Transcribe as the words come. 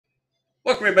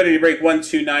Welcome everybody to break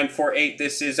 12948.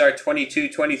 This is our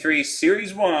 22-23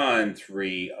 Series 1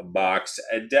 3-box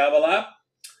double up.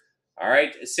 All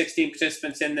right, 16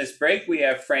 participants in this break. We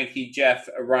have Frankie, Jeff,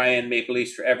 Ryan, Maple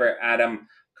Leafs Forever, Adam,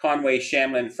 Conway,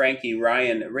 Shamlin, Frankie,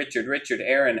 Ryan, Richard,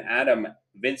 Aaron, Adam,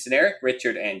 Vincent, Eric,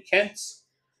 Richard, and Kent.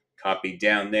 Copied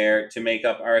down there to make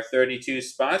up our 32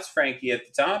 spots. Frankie at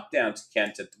the top, down to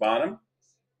Kent at the bottom.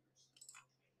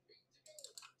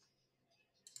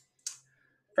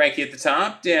 Frankie at the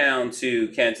top, down to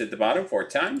Kent at the bottom 4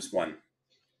 times. 1,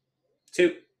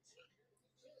 2,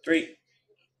 3,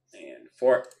 and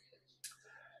 4.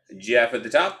 Jeff at the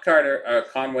top,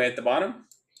 Conway at the bottom.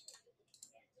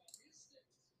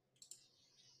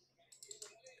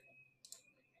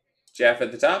 Jeff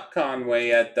at the top,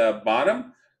 Conway at the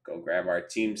bottom. Go grab our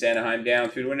teams. Anaheim down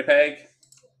through to Winnipeg.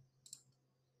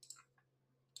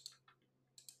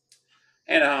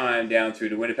 Anaheim down through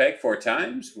to Winnipeg 4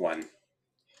 times. 1,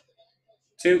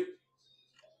 2,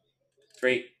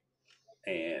 3,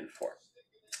 and 4.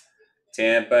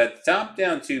 Tampa at the top,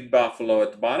 down to Buffalo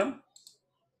at the bottom.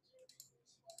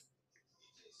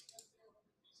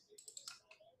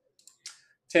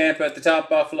 Tampa at the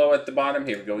top, Buffalo at the bottom.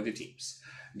 Here we go with your teams.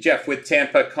 Jeff with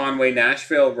Tampa, Conway,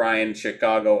 Nashville, Ryan,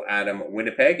 Chicago, Adam,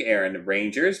 Winnipeg, Aaron,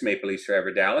 Rangers, Maple Leafs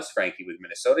Forever, Dallas, Frankie with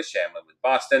Minnesota, Shamlin with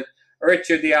Boston,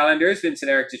 Richard, the Islanders, Vincent,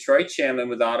 Eric, Detroit, Shamlin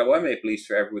with Ottawa, Maple Leafs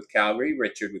Forever with Calgary,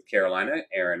 Richard with Carolina,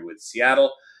 Aaron with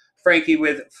Seattle, Frankie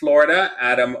with Florida,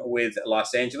 Adam with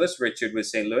Los Angeles, Richard with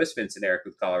St. Louis, Vincent, Eric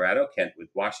with Colorado, Kent with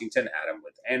Washington, Adam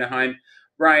with Anaheim,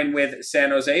 Ryan with San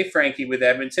Jose, Frankie with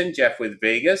Edmonton, Jeff with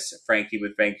Vegas, Frankie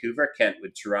with Vancouver, Kent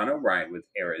with Toronto, Ryan with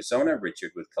Arizona,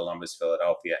 Richard with Columbus,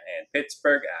 Philadelphia, and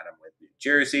Pittsburgh, Adam with New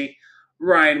Jersey,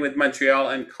 Ryan with Montreal,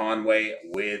 and Conway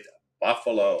with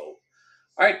Buffalo.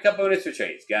 All right, couple minutes for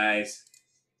trades, guys.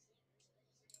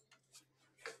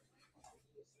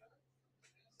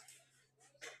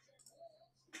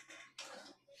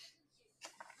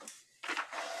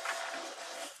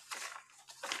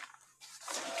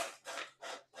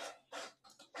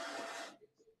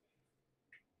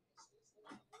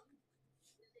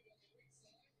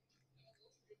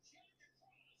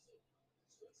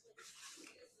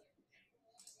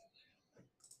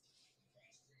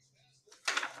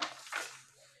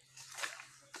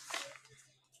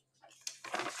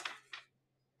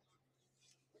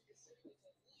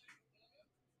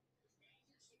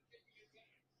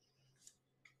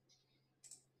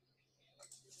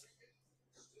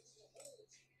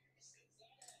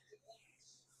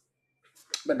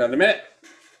 But another minute.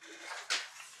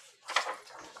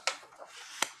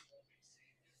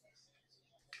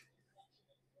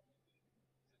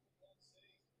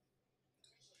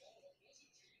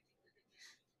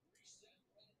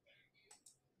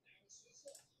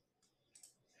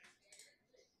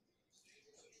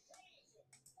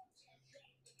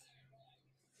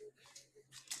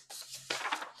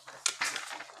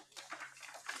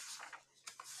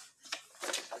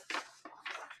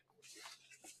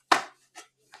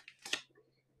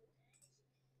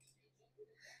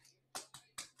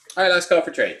 All right, let's go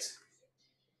for trades.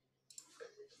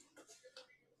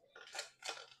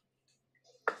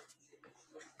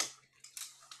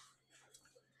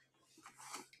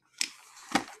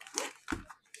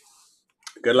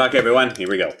 Good luck, everyone. Here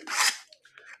we go.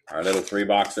 Our little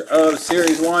 3-boxer of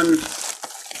Series 1.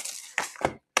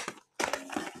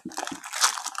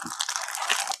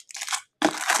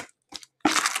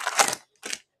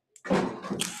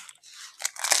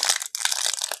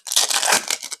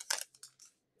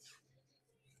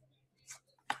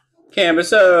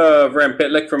 Canvas of Rem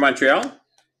Pitlick for Montreal.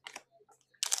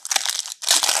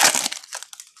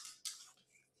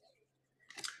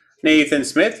 Nathan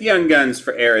Smith, Young Guns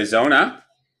for Arizona.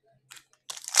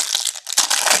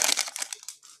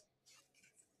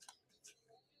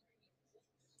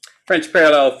 French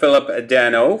Parallel, Philip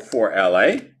Dano for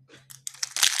LA.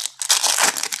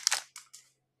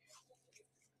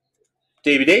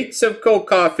 Davey Dates of Cole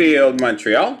Caulfield,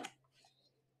 Montreal.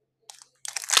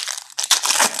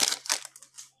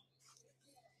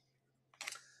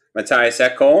 Matthias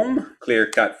Ekholm, Clear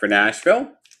Cut for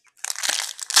Nashville.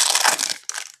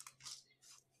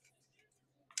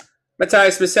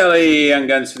 Matthias Maselli, Young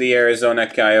Guns for the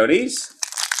Arizona Coyotes.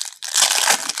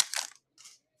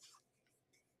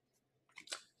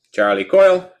 Charlie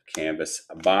Coyle, Canvas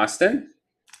Boston.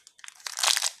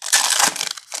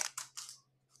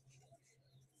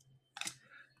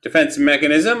 Defense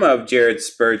Mechanism of Jared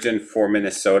Spurgeon for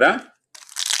Minnesota.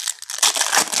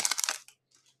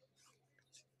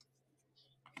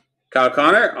 Kyle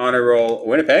Connor, Honor Roll,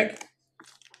 Winnipeg.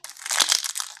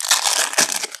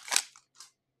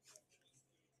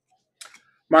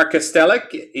 Mark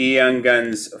Kostelic, Young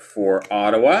Guns for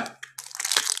Ottawa.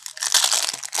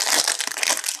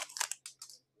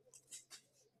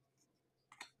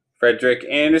 Frederick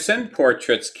Anderson,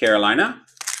 Portraits, Carolina.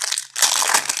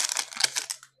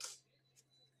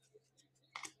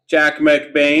 Jack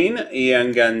McBain,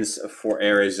 Young Guns for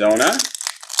Arizona.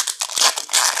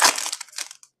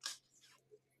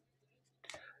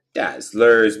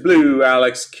 Dazzlers Blue,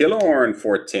 Alex Killorn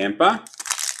for Tampa.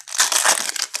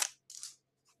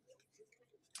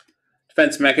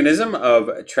 Defense Mechanism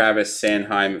of Travis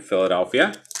Sanheim,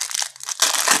 Philadelphia.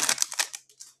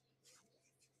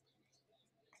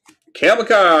 Cale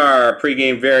Makar,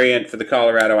 pregame variant for the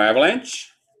Colorado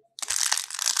Avalanche.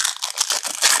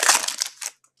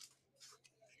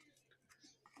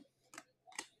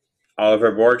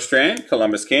 Oliver Borgstrand,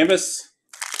 Columbus Canvas.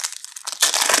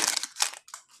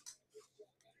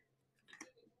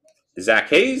 Zach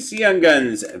Hayes, Young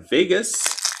Guns,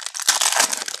 Vegas.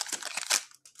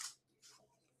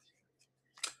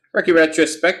 Rookie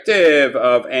retrospective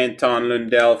of Anton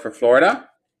Lundell for Florida.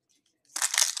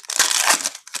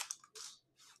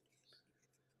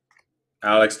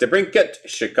 Alex DeBrincat,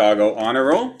 Chicago Honor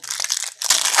Roll.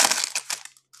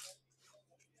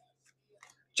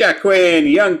 Jack Quinn,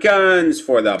 Young Guns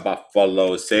for the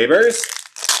Buffalo Sabres.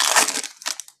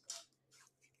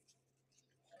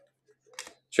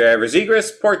 Trevor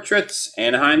Zegras, Portraits,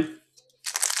 Anaheim.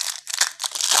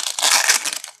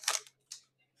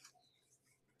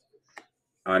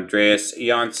 Andreas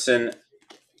Janssen,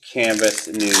 Canvas,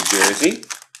 New Jersey.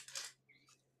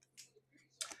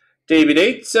 David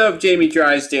Yates of Jamie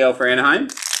Drysdale for Anaheim.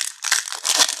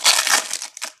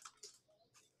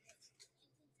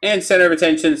 And center of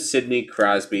attention, Sidney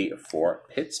Crosby for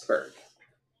Pittsburgh.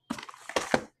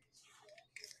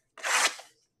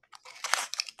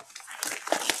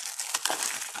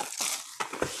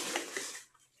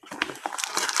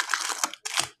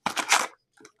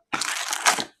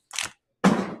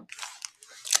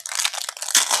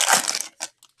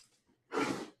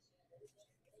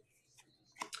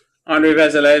 Andrei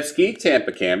Vasilevsky,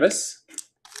 Tampa Canvas.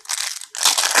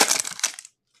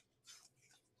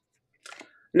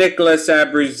 Nicholas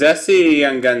Abruzzese,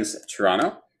 Young Guns,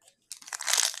 Toronto.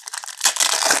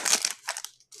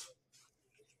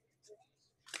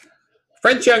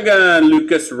 French Young Gun,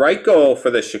 Lucas Reichel for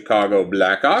the Chicago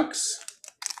Blackhawks.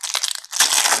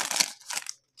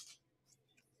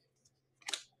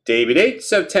 David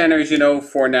Yates of Tanner Jeannot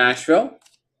for Nashville.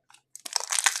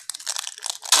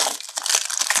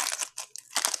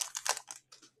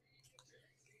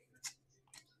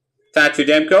 Thatcher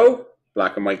Demko,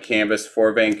 black and white canvas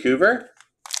for Vancouver.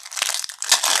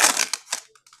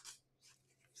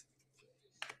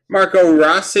 Marco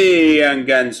Rossi, Young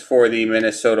Guns for the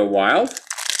Minnesota Wild.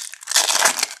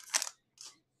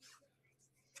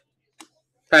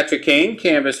 Patrick Kane,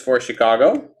 canvas for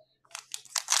Chicago.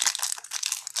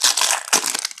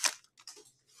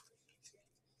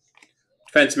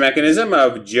 Defense Mechanism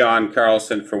of John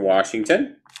Carlson for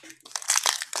Washington.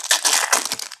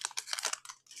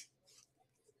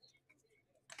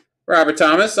 Robert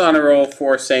Thomas, Honor Roll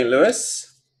for St.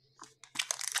 Louis.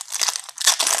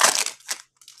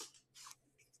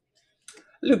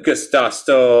 Lucas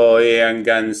Dostal, Young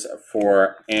Guns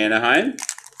for Anaheim.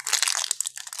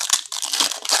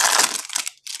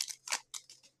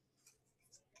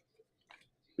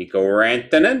 Mikko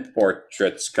Rantanen,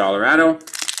 Portraits, Colorado.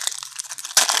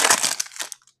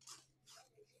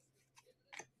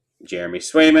 Jeremy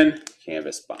Swayman,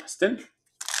 Canvas, Boston.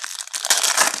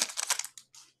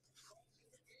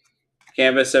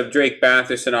 Canvas of Drake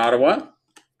Batherson, Ottawa.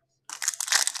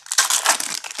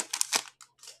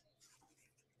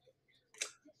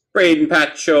 Braden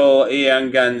Patchell,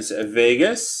 Young Guns,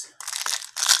 Vegas.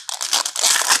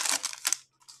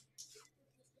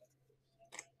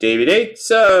 David Yates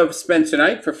of Spencer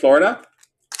Knight for Florida.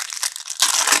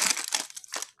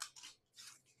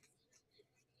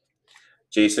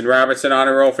 Jason Robertson,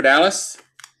 Honor Roll for Dallas.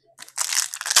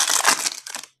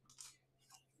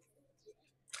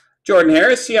 Jordan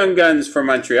Harris, Young Guns for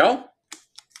Montreal.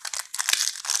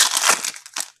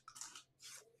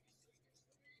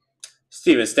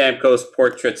 Steven Stamkos,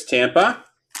 Portraits, Tampa.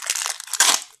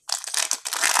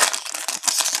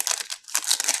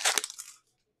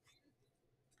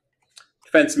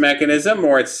 Defense Mechanism,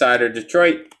 Moritz Seider,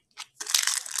 Detroit.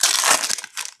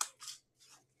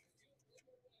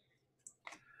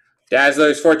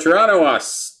 Dazzlers for Toronto,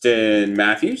 Austin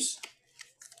Matthews.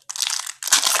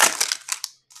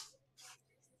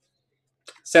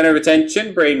 Center of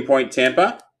attention, Braden Point,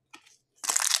 Tampa.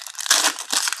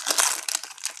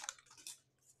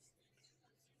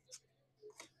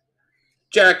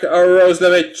 Jack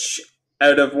Roslovich,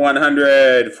 Out of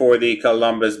 100 for the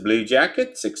Columbus Blue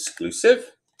Jackets,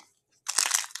 exclusive.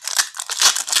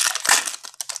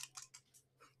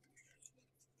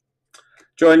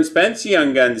 Jordan Spence,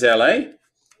 Young Guns LA.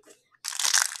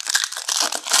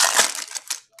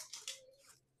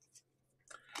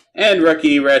 And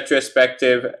rookie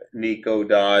retrospective, Nico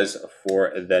Dawes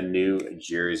for the New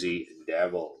Jersey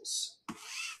Devils.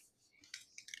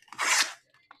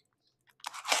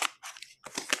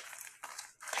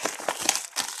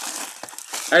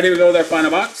 All right, here we go with our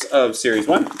final box of Series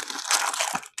 1. And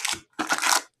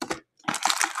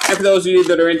for those of you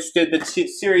that are interested, the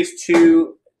Series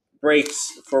 2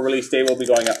 breaks for release day will be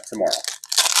going up tomorrow.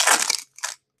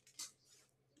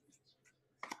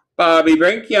 Bobby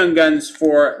Brink, Young Guns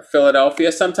for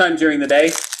Philadelphia, sometime during the day,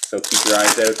 so keep your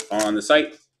eyes out on the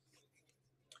site.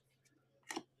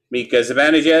 Mika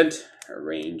Zibanejad,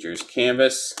 Rangers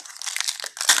canvas.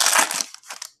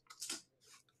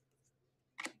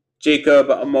 Jacob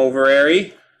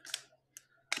Moverary,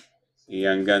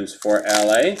 Young Guns for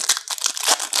LA.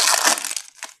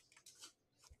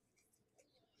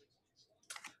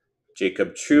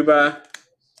 Jacob Trouba,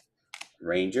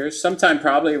 Rangers. Sometime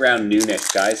probably around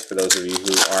noonish, guys, for those of you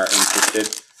who are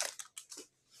interested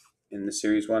in the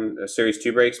Series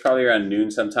 2 breaks. Probably around noon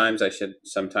sometimes. I should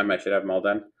have them all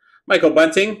done. Michael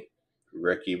Bunting,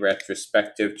 rookie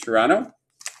retrospective Toronto.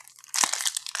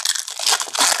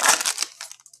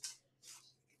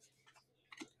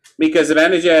 Mika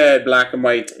Zibanejad, black and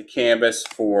white canvas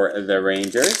for the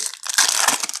Rangers.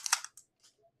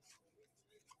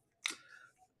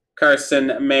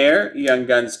 Carson Mayer, Young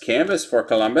Guns canvas for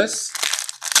Columbus.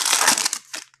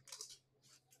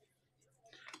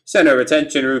 Center of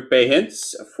attention, Rupe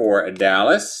Hintz for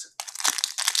Dallas.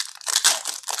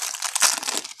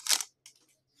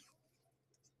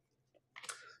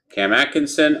 Cam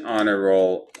Atkinson, honor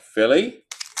roll Philly.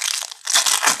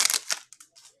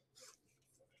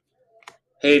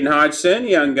 Hayden Hodgson,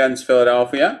 Young Guns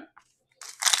Philadelphia.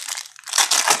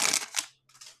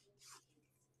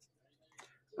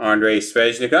 Andrei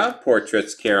Svechnikov,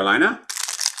 Portraits Carolina.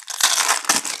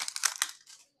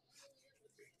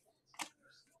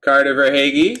 Carter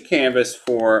Verhaeghe, canvas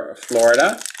for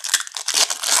Florida.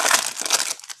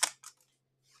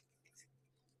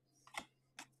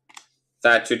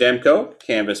 Thatcher Demko,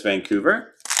 canvas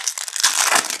Vancouver.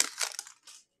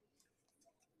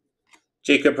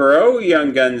 Jacob Perreault,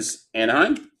 Young Guns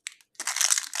Anaheim.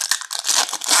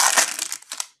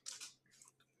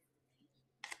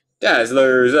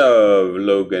 Dazzlers of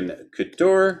Logan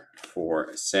Couture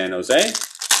for San Jose.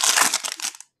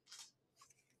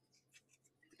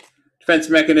 Defense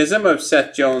Mechanism of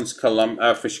Seth Jones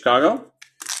for Chicago.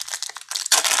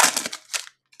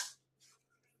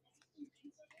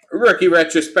 Rookie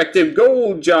retrospective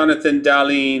gold, Jonathan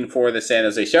Dahlin for the San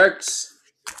Jose Sharks.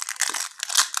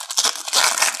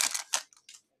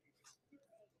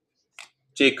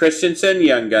 Jay Christensen,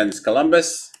 Young Guns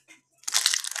Columbus.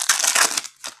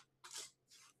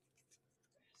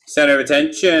 Center of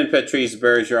attention, Patrice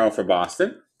Bergeron for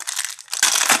Boston.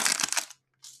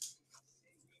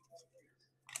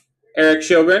 Eric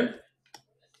Sjogren,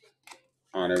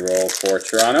 honor roll for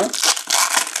Toronto.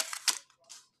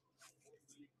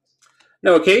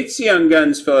 Noah Cates, Young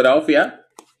Guns Philadelphia.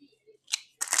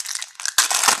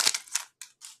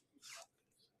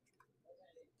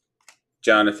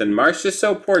 Jonathan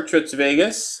Marchessault, Portraits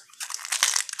Vegas.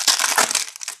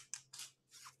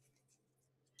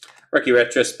 Rookie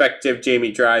retrospective,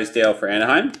 Jamie Drysdale for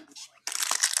Anaheim. And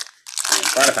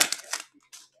Spotify.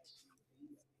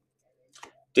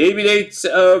 Debut dates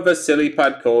of Vasily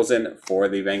Podkolzin for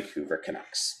the Vancouver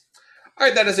Canucks. All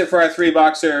right, that is it for our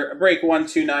 3-boxer break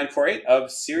 12948 of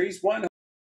Series 1.